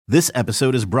This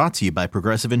episode is brought to you by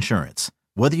Progressive Insurance.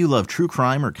 Whether you love true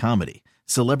crime or comedy,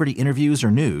 celebrity interviews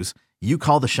or news, you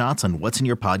call the shots on what's in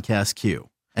your podcast queue.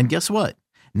 And guess what?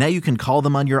 Now you can call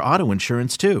them on your auto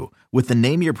insurance too with the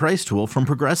Name Your Price tool from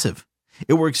Progressive.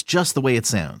 It works just the way it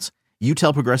sounds. You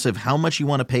tell Progressive how much you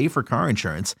want to pay for car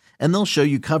insurance, and they'll show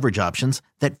you coverage options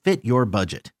that fit your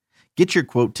budget. Get your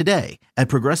quote today at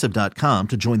Progressive.com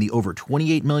to join the over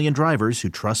 28 million drivers who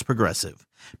trust Progressive.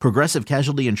 Progressive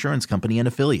Casualty Insurance Company and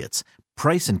Affiliates.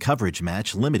 Price and coverage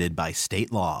match limited by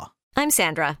state law. I'm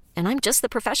Sandra, and I'm just the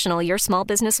professional your small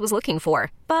business was looking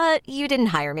for. But you didn't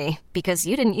hire me because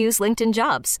you didn't use LinkedIn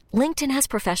Jobs. LinkedIn has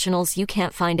professionals you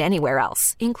can't find anywhere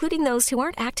else, including those who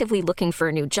aren't actively looking for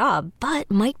a new job, but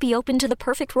might be open to the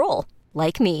perfect role,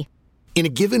 like me. In a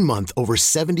given month, over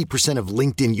 70% of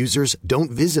LinkedIn users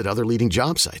don't visit other leading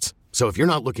job sites. So if you're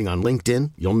not looking on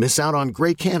LinkedIn, you'll miss out on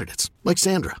great candidates like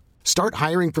Sandra. Start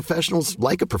hiring professionals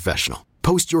like a professional.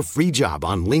 Post your free job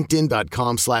on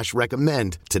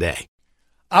linkedin.com/recommend today.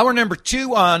 Hour number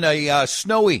 2 on a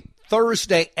snowy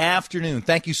Thursday afternoon.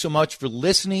 Thank you so much for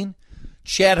listening.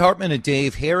 Chad Hartman and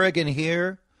Dave Harrigan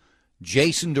here.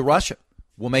 Jason DeRusha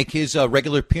will make his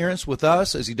regular appearance with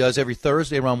us as he does every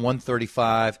Thursday around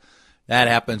 1:35. That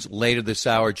happens later this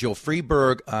hour. Joe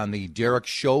Freeberg on the Derek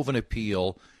Chauvin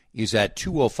appeal is at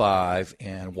 2:05,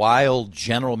 and Wild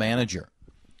general manager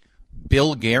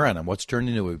Bill Guerin on what's turned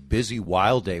into a busy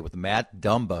Wild day with Matt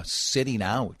Dumba sitting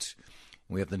out.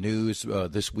 We have the news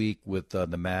this week with the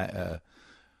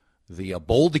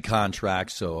Boldy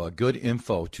contract, so good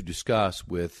info to discuss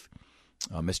with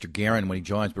Mr. Guerin when he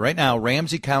joins. But right now,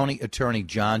 Ramsey County Attorney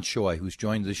John Choi, who's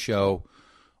joined the show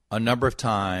a number of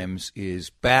times, is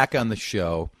back on the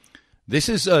show. This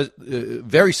is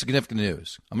very significant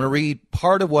news. I'm going to read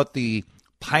part of what the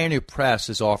Pioneer Press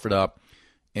has offered up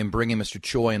in bringing Mr.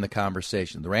 Choi in the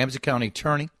conversation. The Ramsey County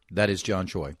Attorney, that is John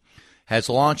Choi, has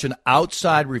launched an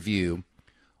outside review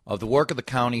of the work of the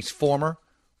county's former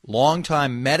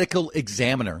longtime medical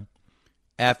examiner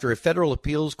after a federal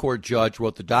appeals court judge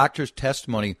wrote the doctor's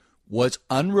testimony was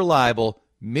unreliable,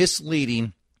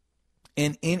 misleading,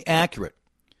 and inaccurate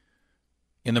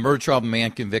in the murder trial of a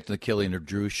man convicted of the killing of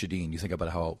Drew Shadeen. You think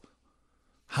about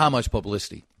how much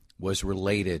publicity was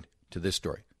related to this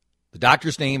story. The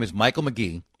doctor's name is Michael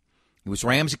McGee. He was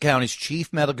Ramsey County's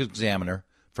chief medical examiner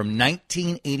from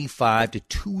 1985 to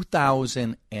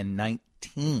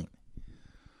 2019.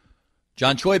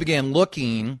 John Choi began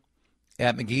looking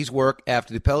at McGee's work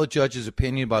after the appellate judge's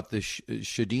opinion about the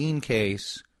Shadeen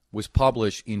case was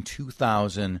published in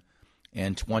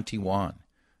 2021.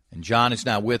 And John is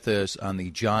now with us on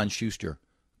the John Schuster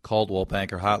Caldwell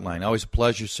Banker Hotline. Always a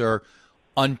pleasure, sir.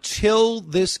 Until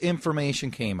this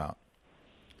information came out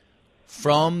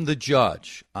from the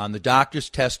judge on the doctor's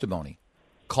testimony,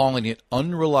 calling it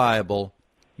unreliable,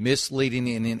 misleading,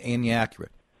 and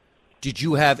inaccurate, did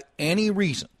you have any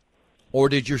reason, or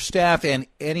did your staff have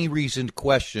any reason to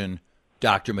question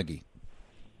Dr. McGee?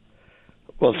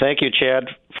 Well, thank you, Chad,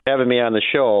 for having me on the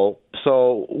show.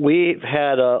 So we've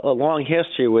had a long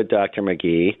history with Dr.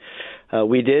 McGee.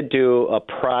 We did do a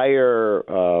prior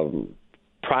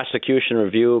prosecution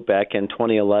review back in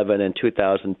 2011 and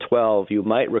 2012. You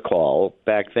might recall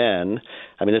back then,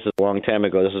 I mean, this is a long time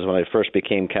ago. This is when I first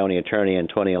became county attorney in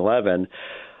 2011.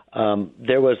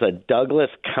 There was a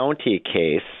Douglas County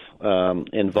case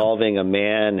involving a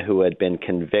man who had been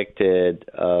convicted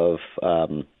of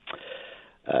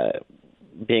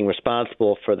being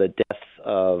responsible for the death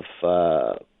of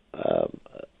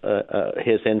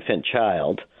his infant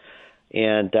child.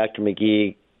 And Dr.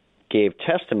 McGee gave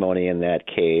testimony in that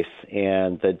case,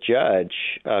 and the judge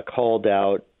called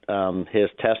out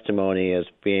his testimony as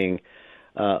being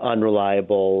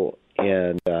unreliable,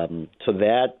 and so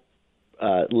that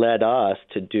led us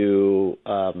to do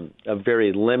a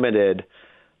very limited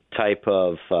type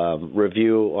of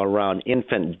review around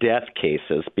infant death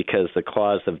cases because the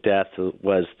cause of death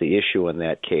was the issue in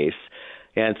that case.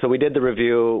 And so we did the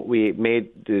review. We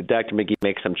made Dr. McGee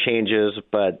make some changes,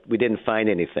 but we didn't find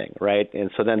anything, right?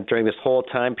 And so then during this whole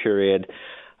time period,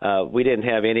 we didn't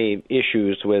have any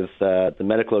issues with the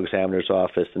medical examiner's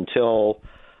office until,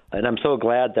 and I'm so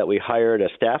glad that we hired a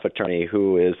staff attorney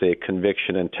who is a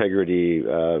conviction integrity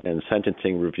and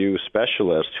sentencing review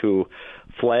specialist who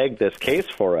flagged this case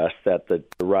for us, that the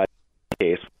right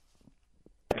case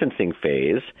sentencing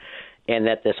phase, and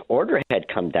that this order had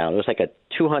come down. It was like a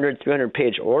 200,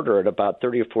 300-page order, and about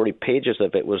 30 or 40 pages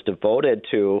of it was devoted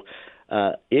to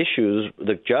issues,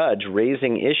 the judge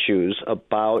raising issues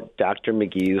about Dr.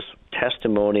 McGee's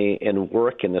testimony and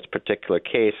work in this particular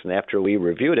case. And after we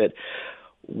reviewed it,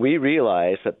 we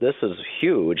realize that this is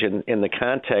huge in the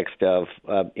context of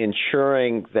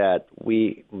ensuring that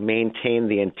we maintain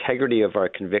the integrity of our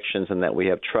convictions and that we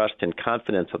have trust and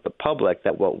confidence of the public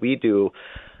that what we do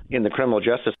in the criminal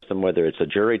justice system, whether it's a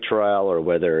jury trial or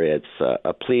whether it's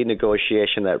a plea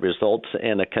negotiation that results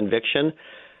in a conviction,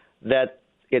 that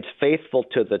it's faithful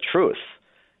to the truth.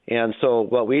 And so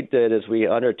what we did is we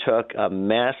undertook a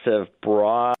massive,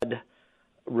 broad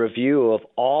review of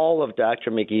all of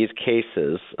Dr. McGee's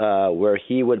cases where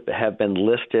he would have been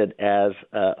listed as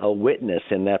a witness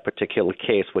in that particular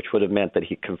case, which would have meant that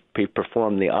he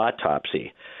performed the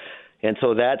autopsy. And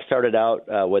so that started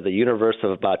out with a universe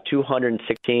of about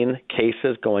 216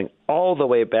 cases going all the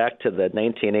way back to the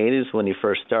 1980s when he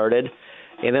first started.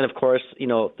 And then, of course,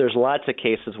 there's lots of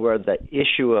cases where the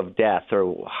issue of death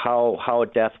or how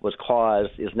death was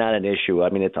caused is not an issue. I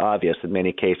mean, it's obvious in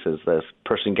many cases this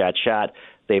person got shot,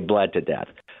 they bled to death.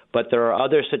 But there are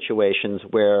other situations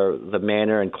where the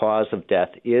manner and cause of death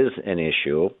is an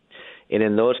issue. And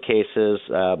in those cases,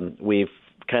 we've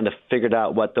kind of figured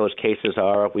out what those cases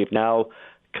are. We've now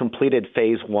completed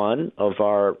phase one of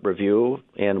our review,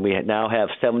 and we now have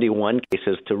 71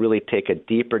 cases to really take a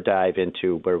deeper dive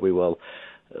into, where we will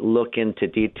look into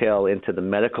detail into the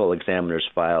medical examiner's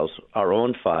files, our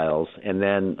own files, and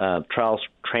then trial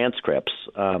transcripts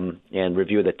and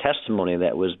review the testimony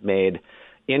that was made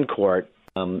in court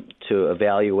to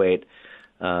evaluate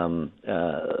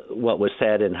what was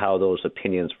said and how those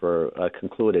opinions were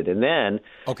concluded. And then,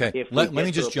 okay, let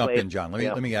me just jump in, John.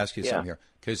 Let me ask you something here,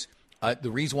 because the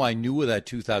reason why I knew of that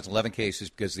 2011 case is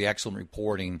because the excellent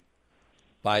reporting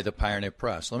by the Pioneer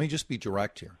Press. Let me just be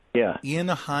direct here. Yeah. In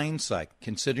hindsight,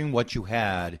 considering what you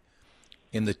had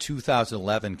in the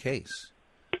 2011 case,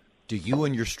 do you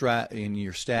and your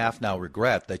staff now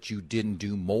regret that you didn't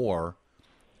do more,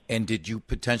 and did you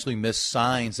potentially miss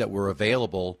signs that were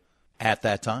available at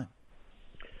that time?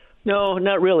 No,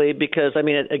 not really, because, I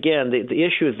mean, again, the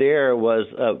issue there was,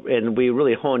 and we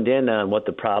really honed in on what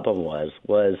the problem was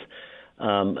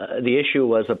the issue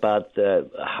was about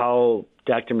how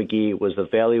Dr. McGee was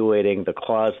evaluating the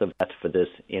cause of death for this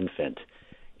infant.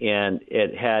 And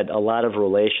it had a lot of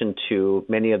relation to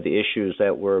many of the issues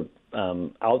that were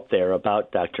out there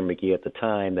about Dr. McGee at the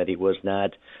time, that he was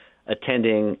not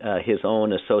attending his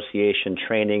own association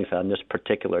trainings on this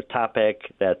particular topic,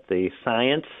 that the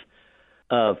science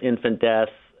of infant death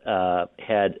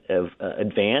had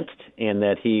advanced, and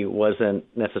that he wasn't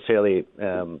necessarily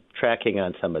tracking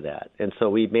on some of that. And so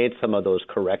we made some of those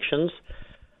corrections.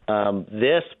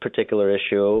 This particular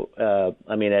issue,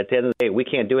 I mean, at the end of the day, we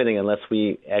can't do anything unless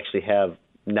we actually have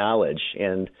knowledge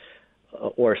and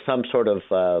or some sort of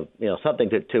something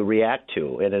to react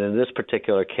to. And in this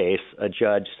particular case, a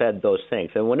judge said those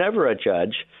things. And whenever a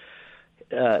judge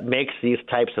makes these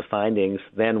types of findings,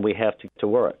 then we have to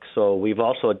work. So we've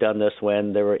also done this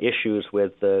when there were issues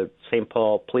with the St.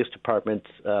 Paul Police Department's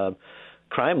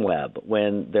crime lab,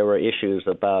 when there were issues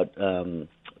about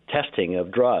testing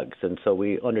of drugs. And so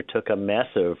we undertook a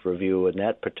massive review in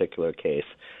that particular case.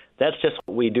 That's just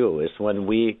what we do, is when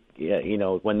we,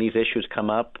 when these issues come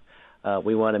up,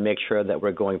 we want to make sure that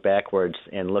we're going backwards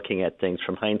and looking at things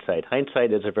from hindsight.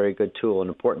 Hindsight is a very good tool, an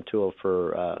important tool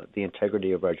for the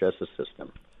integrity of our justice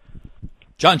system.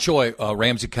 John Choi,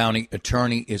 Ramsey County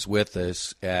attorney, is with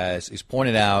us. As is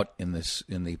pointed out in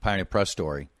the Pioneer Press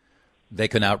story, they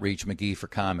could not reach McGee for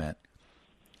comment.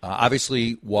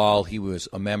 Obviously, while he was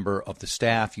a member of the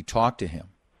staff, you talked to him.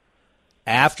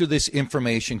 After this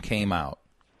information came out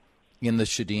in the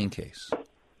Shadeen case,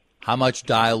 how much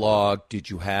dialogue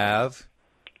did you have,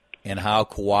 and how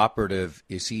cooperative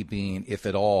is he being, if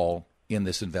at all, in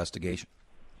this investigation?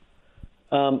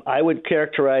 I would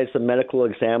characterize the medical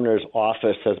examiner's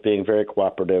office as being very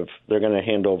cooperative. They're going to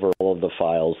hand over all of the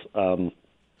files.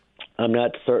 I'm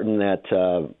not certain that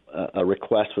a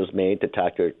request was made to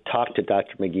talk to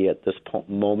Dr. McGee at this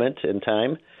moment in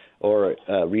time or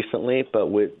recently, but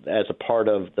as a part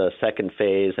of the second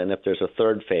phase, and if there's a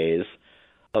third phase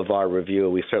of our review,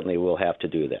 we certainly will have to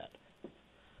do that.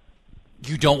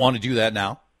 You don't want to do that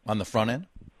now on the front end?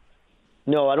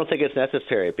 No, I don't think it's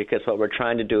necessary, because what we're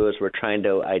trying to do is we're trying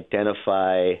to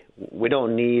identify. We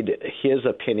don't need his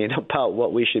opinion about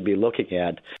what we should be looking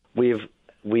at. We've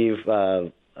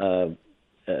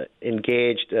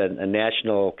engaged a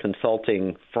national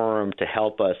consulting firm to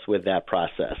help us with that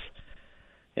process.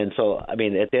 And so, I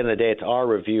mean, at the end of the day, it's our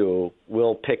review.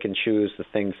 We'll pick and choose the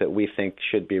things that we think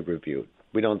should be reviewed.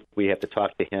 We have to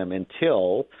talk to him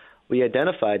until we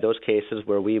identify those cases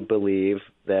where we believe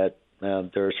that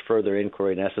there's further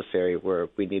inquiry necessary, where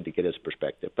we need to get his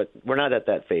perspective. But we're not at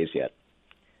that phase yet.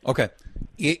 Okay.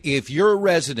 If you're a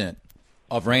resident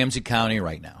of Ramsey County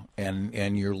right now,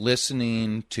 and you're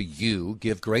listening to you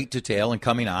give great detail and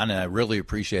coming on, and I really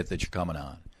appreciate that you're coming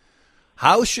on.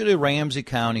 How should a Ramsey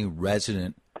County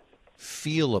resident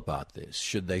feel about this?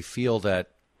 Should they feel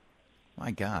that,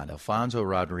 my God, Alfonso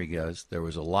Rodriguez, there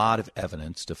was a lot of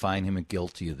evidence to find him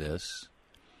guilty of this,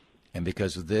 and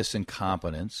because of this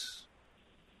incompetence,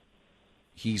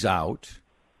 he's out?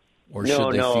 Or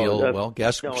should they feel, well,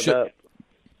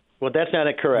 that's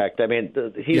not correct. I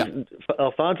mean,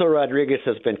 Alfonso Rodriguez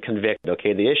has been convicted.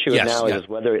 Okay, the issue now is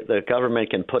whether the government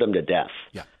can put him to death.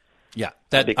 Yeah.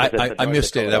 That I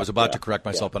misstated. I was about to correct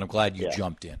myself, but I'm glad you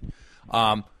jumped in.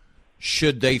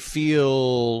 Should they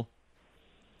feel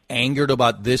angered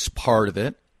about this part of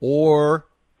it, or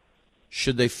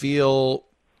should they feel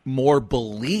more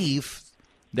belief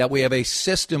that we have a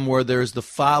system where there's the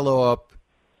follow-up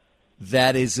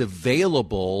that is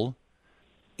available,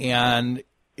 and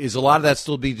is a lot of that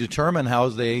still be determined how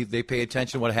they pay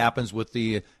attention to what happens with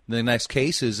the next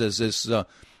cases as this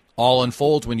all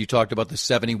unfolds, when you talked about the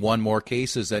 71 more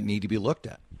cases that need to be looked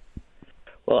at?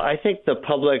 Well, I think the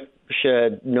public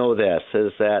should know this,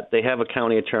 is that they have a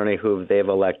county attorney who they've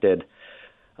elected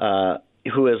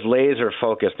who is laser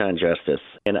focused on justice.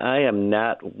 And I am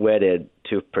not wedded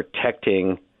to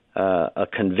protecting a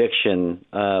conviction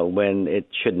when it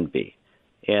shouldn't be.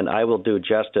 And I will do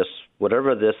justice,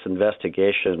 whatever this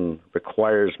investigation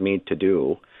requires me to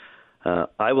do,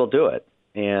 I will do it.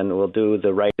 And we'll do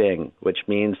the right thing, which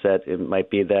means that it might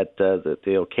be that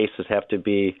the cases have to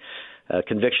be,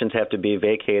 convictions have to be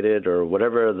vacated, or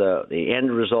whatever the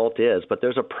end result is. But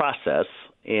there's a process,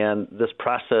 and this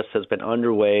process has been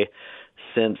underway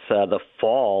since the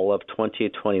fall of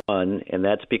 2021, and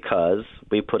that's because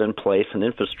we put in place an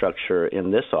infrastructure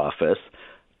in this office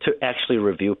to actually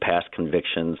review past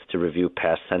convictions, to review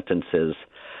past sentences.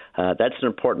 That's an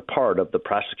important part of the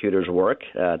prosecutor's work.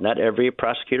 Not every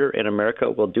prosecutor in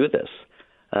America will do this,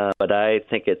 but I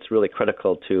think it's really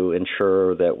critical to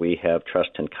ensure that we have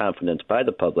trust and confidence by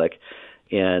the public,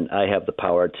 and I have the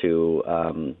power to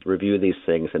review these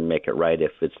things and make it right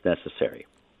if it's necessary.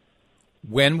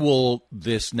 When will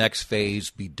this next phase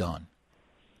be done?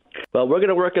 Well, we're going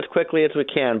to work as quickly as we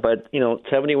can, but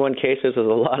 71 cases is a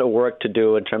lot of work to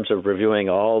do in terms of reviewing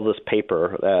all this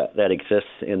paper that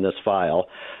exists in this file.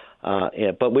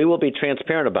 But we will be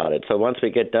transparent about it. So once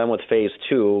we get done with phase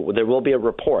 2, there will be a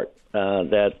report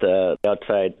that the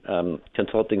outside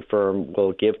consulting firm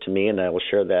will give to me, and I will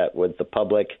share that with the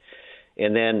public.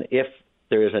 And then if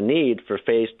there is a need for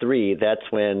phase 3, that's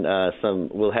when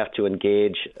we'll have to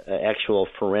engage actual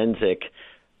forensic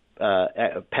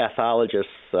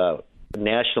pathologists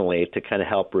nationally to kind of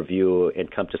help review and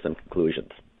come to some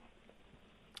conclusions.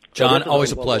 John,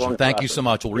 always a pleasure. Thank you so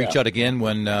much. We'll reach out again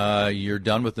when you're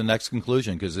done with the next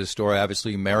conclusion, because this story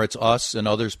obviously merits us and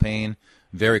others paying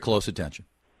very close attention.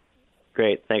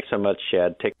 Great. Thanks so much,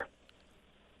 Chad. Take care.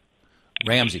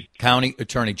 Ramsey County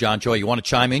Attorney John Choi. You want to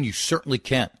chime in? You certainly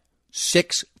can.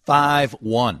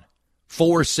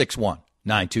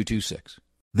 651-461-9226.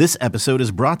 This episode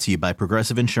is brought to you by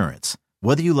Progressive Insurance.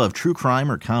 Whether you love true crime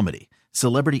or comedy,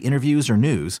 celebrity interviews or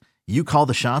news, you call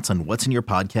the shots on what's in your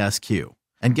podcast queue.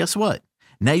 And guess what?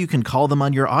 Now you can call them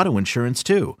on your auto insurance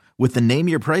too, with the Name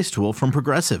Your Price tool from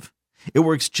Progressive. It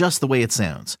works just the way it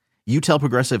sounds. You tell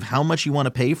Progressive how much you want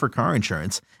to pay for car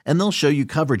insurance, and they'll show you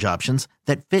coverage options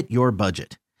that fit your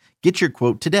budget. Get your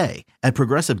quote today at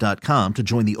Progressive.com to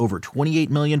join the over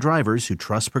 28 million drivers who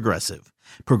trust Progressive.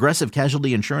 Progressive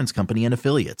Casualty Insurance Company and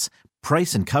Affiliates.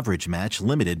 Price and coverage match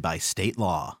limited by state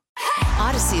law.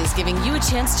 Odyssey is giving you a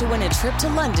chance to win a trip to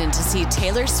London to see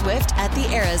Taylor Swift at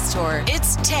the Eras Tour.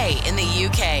 It's Tay in the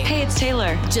UK. Hey, it's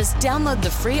Taylor. Just download the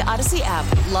free Odyssey app,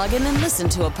 log in and listen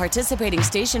to a participating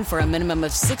station for a minimum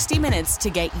of 60 minutes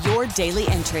to get your daily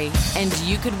entry. And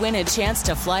you could win a chance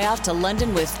to fly off to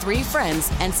London with 3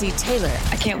 friends and see Taylor.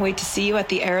 I can't wait to see you at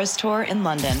the Eras Tour in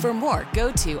London. For more,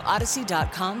 go to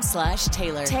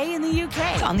odyssey.com/Taylor. Tay in the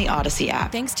UK. It's on the Odyssey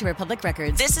app. Thanks to Republic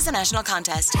Records. This is a national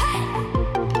contest.